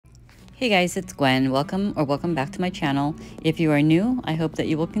Hey guys, it's Gwen. Welcome back to my channel. If you are new, I hope that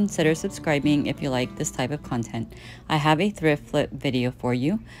you will consider subscribing if you like this type of content. I have a thrift flip video for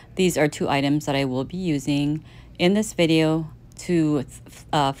you. These are two items that I will be using in this video to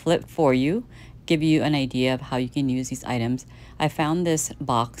flip for you, give you an idea of how you can use these items. I found this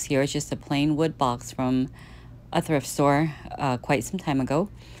box here. It's just a plain wood box from a thrift store quite some time ago.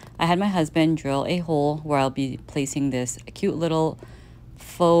 I had my husband drill a hole where I'll be placing this cute little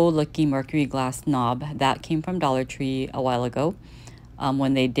faux looking mercury glass knob that came from Dollar Tree a while ago.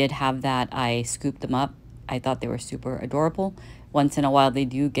 When they did have that, I scooped them up. I thought they were super adorable. Once in a while they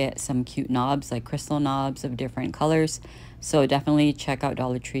do get some cute knobs, like crystal knobs of different colors, so definitely check out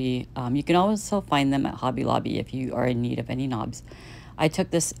Dollar Tree. You can also find them at Hobby Lobby if you are in need of any knobs. I took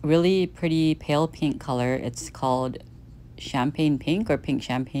this really pretty pale pink color. It's called champagne pink or pink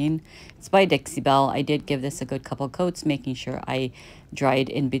champagne. It's by Dixie Belle. I did give this a good couple coats, making sure I dried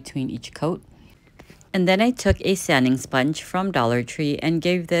in between each coat. And then I took a sanding sponge from Dollar Tree and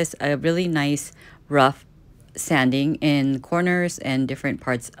gave this a really nice rough sanding in corners and different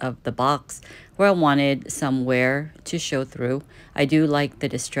parts of the box where I wanted some wear to show through. I do like the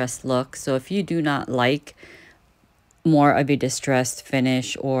distressed look, so if you do not like more of a distressed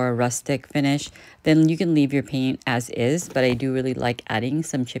finish or rustic finish, then you can leave your paint as is, but I do really like adding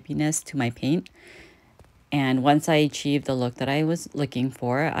some chippiness to my paint. And once I achieved the look that I was looking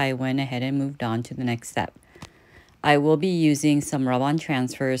for, I went ahead and moved on to the next step. I will be using some rub-on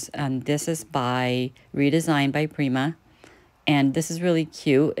transfers, and this is by Redesigned by Prima, and this is really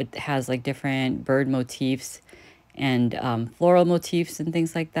cute. It has like different bird motifs and floral motifs and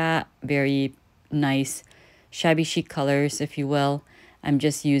things like that. Very nice shabby chic colors, if you will. I'm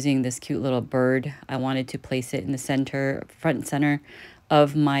just using this cute little bird. I wanted to place it in the center, front and center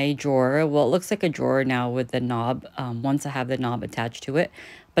of my drawer. Well, it looks like a drawer now with the knob, once I have the knob attached to it.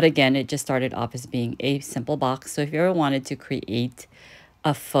 But again, it just started off as being a simple box. So if you ever wanted to create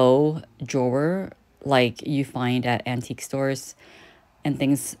a faux drawer like you find at antique stores and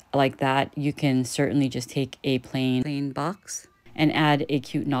things like that, you can certainly just take a plain box and add a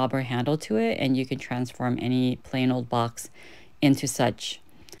cute knob or handle to it, and you can transform any plain old box into such.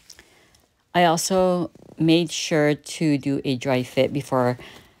 I also made sure to do a dry fit before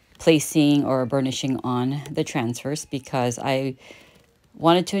placing or burnishing on the transfers, because I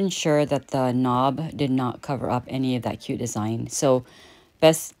wanted to ensure that the knob did not cover up any of that cute design. So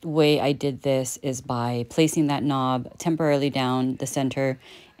best way I did this is by placing that knob temporarily down the center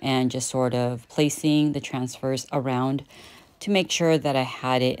and just sort of placing the transfers around to make sure that I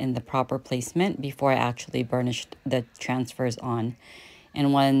had it in the proper placement before I actually burnished the transfers on.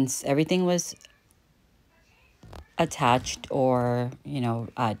 And once everything was attached or,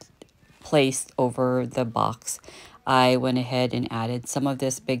 placed over the box, I went ahead and added some of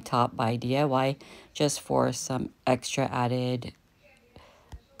this Big Top by DIY just for some extra added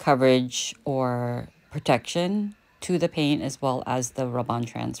coverage or protection to the paint, as well as the rub-on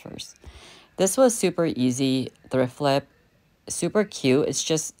transfers. This was super easy thrift flip. Super cute. It's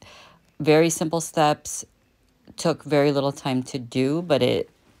just very simple steps, took very little time to do, but it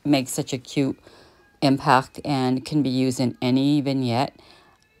makes such a cute impact and can be used in any vignette.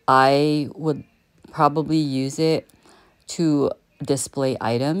 I would probably use it to display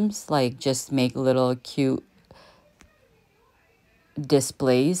items, like just make little cute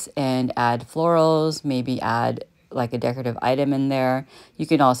displays and add florals, maybe add like a decorative item in there. You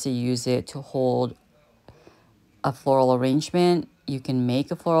can also use it to hold a floral arrangement. You can make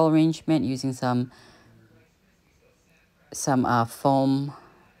a floral arrangement using some foam,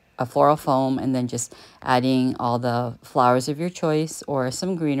 a floral foam, and then just adding all the flowers of your choice or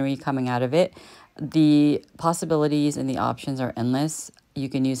some greenery coming out of it. The possibilities and the options are endless. You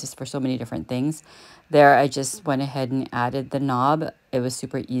can use this for so many different things. There, I just went ahead and added the knob. It was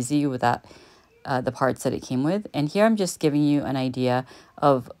super easy without the parts that it came with. And here I'm just giving you an idea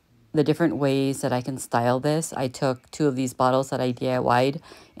of the different ways that I can style this. I took two of these bottles that I DIY'd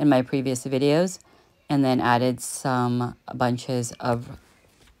in my previous videos and then added some bunches of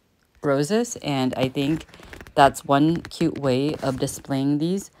roses, and I think that's one cute way of displaying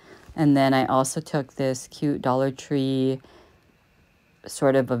these. And then I also took this cute Dollar Tree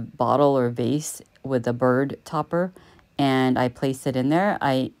sort of a bottle or vase with a bird topper, and I placed it in there.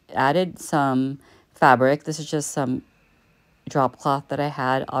 I added some fabric. This is just some drop cloth that I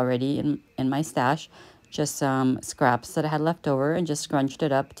had already in my stash, just some scraps that I had left over, and just scrunched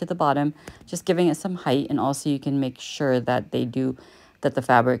it up to the bottom, just giving it some height. And also you can make sure that the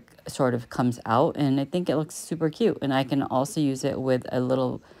fabric sort of comes out, and I think it looks super cute. And I can also use it with a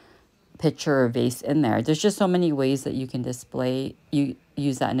little picture or vase in there. There's just so many ways that you can display, you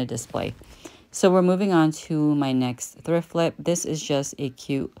use that in a display. So we're moving on to my next thrift flip. This is just a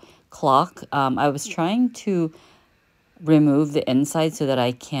cute clock. I was trying to remove the inside so that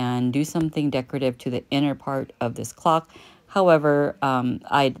I can do something decorative to the inner part of this clock. However,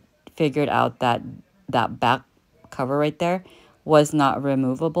 I figured out that that back cover right there was not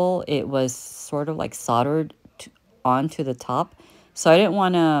removable. It was sort of like soldered onto the top. So I didn't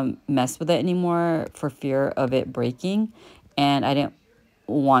want to mess with it anymore for fear of it breaking. And I didn't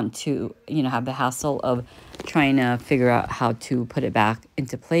want to, you know, have the hassle of trying to figure out how to put it back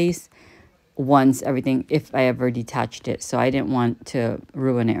into place once everything, if I ever detached it. So I didn't want to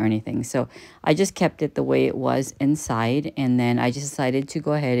ruin it or anything. So I just kept it the way it was inside, and then I just decided to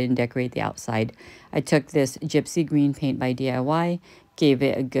go ahead and decorate the outside. I took this gypsy green paint by DIY, gave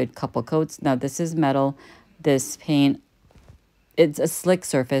it a good couple coats. Now this is metal. This paint, it's a slick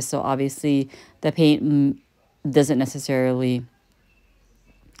surface, so obviously the paint doesn't necessarily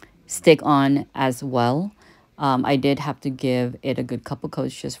stick on as well. I did have to give it a good couple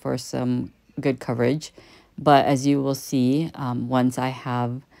coats just for some good coverage. But as you will see, once I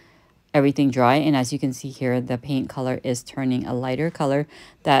have everything dry, and as you can see here, the paint color is turning a lighter color.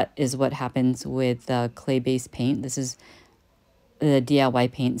 That is what happens with the clay-based paint. This is the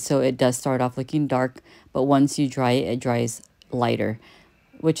DIY paint, so it does start off looking dark, but once you dry it, it dries lighter,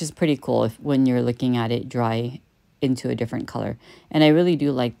 which is pretty cool if when you're looking at it dry into a different color. And I really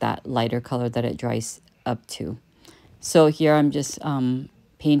do like that lighter color that it dries up to. So here I'm just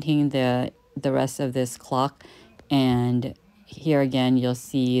painting the rest of this clock, and here again you'll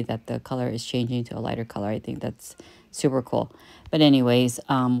see that the color is changing to a lighter color. I think that's super cool. But anyways,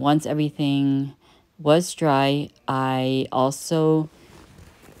 once everything was dry, I also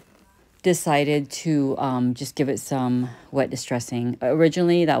decided to just give it some wet distressing.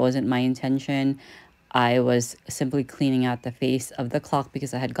 Originally that wasn't my intention. I was simply cleaning out the face of the clock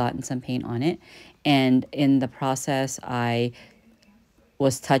because I had gotten some paint on it, and in the process I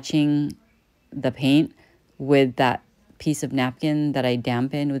was touching the paint with that piece of napkin that I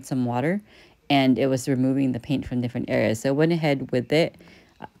dampened with some water, and it was removing the paint from different areas. So I went ahead with it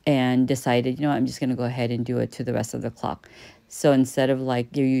and decided, you know, I'm just going to go ahead and do it to the rest of the clock. So instead of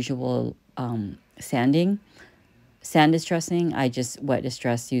like your usual sand distressing, I just wet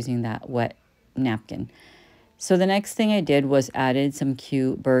distressed using that wet napkin. So the next thing I did was added some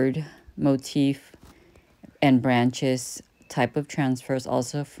cute bird motif and branches type of transfers,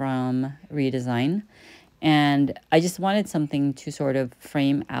 also from Redesign. And I just wanted something to sort of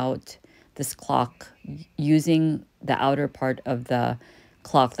frame out this clock using the outer part of the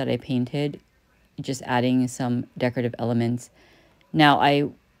clock that I painted, just adding some decorative elements. Now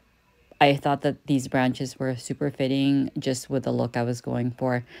I thought that these branches were super fitting just with the look I was going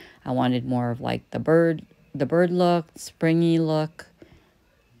for. I wanted more of like the bird look, springy look,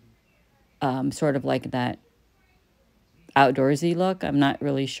 sort of like that outdoorsy look. I'm not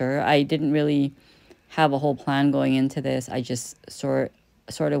really sure. I didn't really have a whole plan going into this. I just sort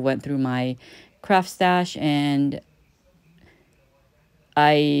of went through my craft stash, and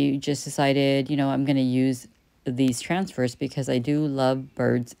I just decided, you know, I'm going to use these transfers because I do love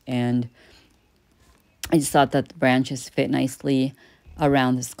birds, and I just thought that the branches fit nicely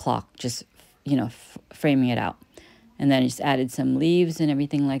around this clock, just, you know, framing it out. And then I just added some leaves and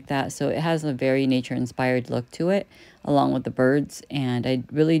everything like that. So it has a very nature-inspired look to it, along with the birds. And I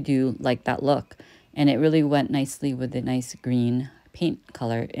really do like that look. And it really went nicely with the nice green paint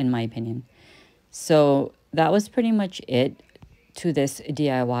color, in my opinion. So that was pretty much it to this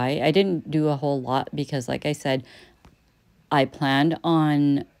DIY. I didn't do a whole lot because, like I said, I planned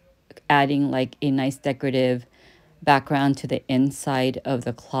on adding like a nice decorative background to the inside of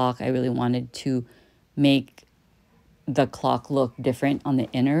the clock. I really wanted to make the clock look different on the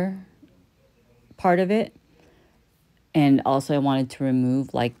inner part of it. And also I wanted to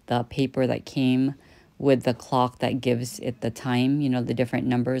remove like the paper that came with the clock that gives it the time, you know, the different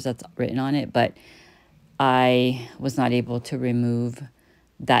numbers that's written on it. But I was not able to remove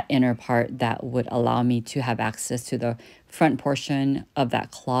that inner part that would allow me to have access to the front portion of that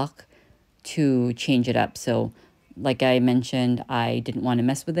clock to change it up. So like I mentioned, I didn't want to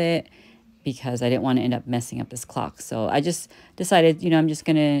mess with it because I didn't want to end up messing up this clock. So I just decided, you know, I'm just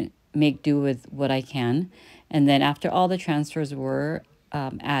going to make do with what I can. And then after all the transfers were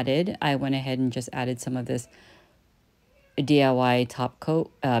added, I went ahead and just added some of this DIY top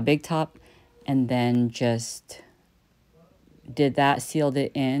coat, big top, and then just did that, sealed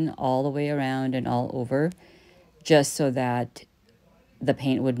it in all the way around and all over, just so that the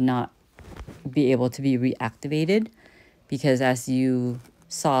paint would not be able to be reactivated. Because as you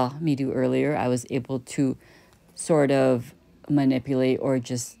saw me do earlier, I was able to sort of manipulate or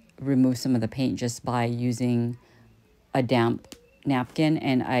just remove some of the paint just by using a damp napkin,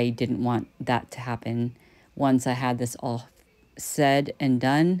 and I didn't want that to happen. Once I had this all said and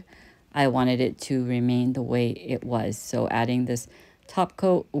done, I wanted it to remain the way it was. So adding this top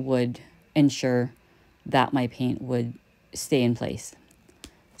coat would ensure that my paint would stay in place.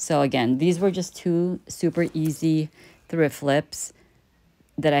 So again, these were just two super easy thrift flips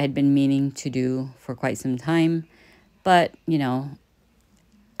that I had been meaning to do for quite some time. But, you know,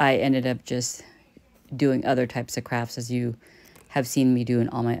 I ended up just doing other types of crafts, as you have seen me do in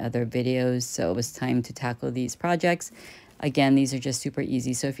all my other videos. So it was time to tackle these projects. Again, these are just super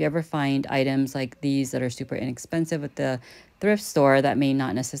easy. So if you ever find items like these that are super inexpensive at the thrift store that may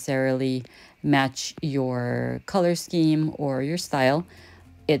not necessarily match your color scheme or your style,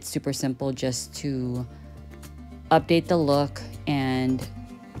 it's super simple just to update the look and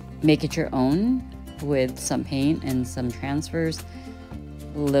make it your own with some paint and some transfers,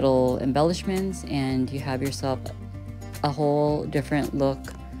 little embellishments, and you have yourself a whole different look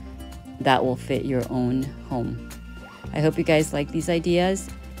that will fit your own home. I hope you guys like these ideas.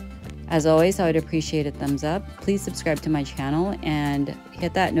 As always, I would appreciate a thumbs up. Please subscribe to my channel and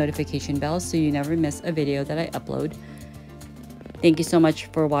hit that notification bell so you never miss a video that I upload. Thank you so much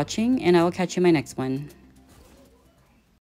for watching, and I will catch you in my next one.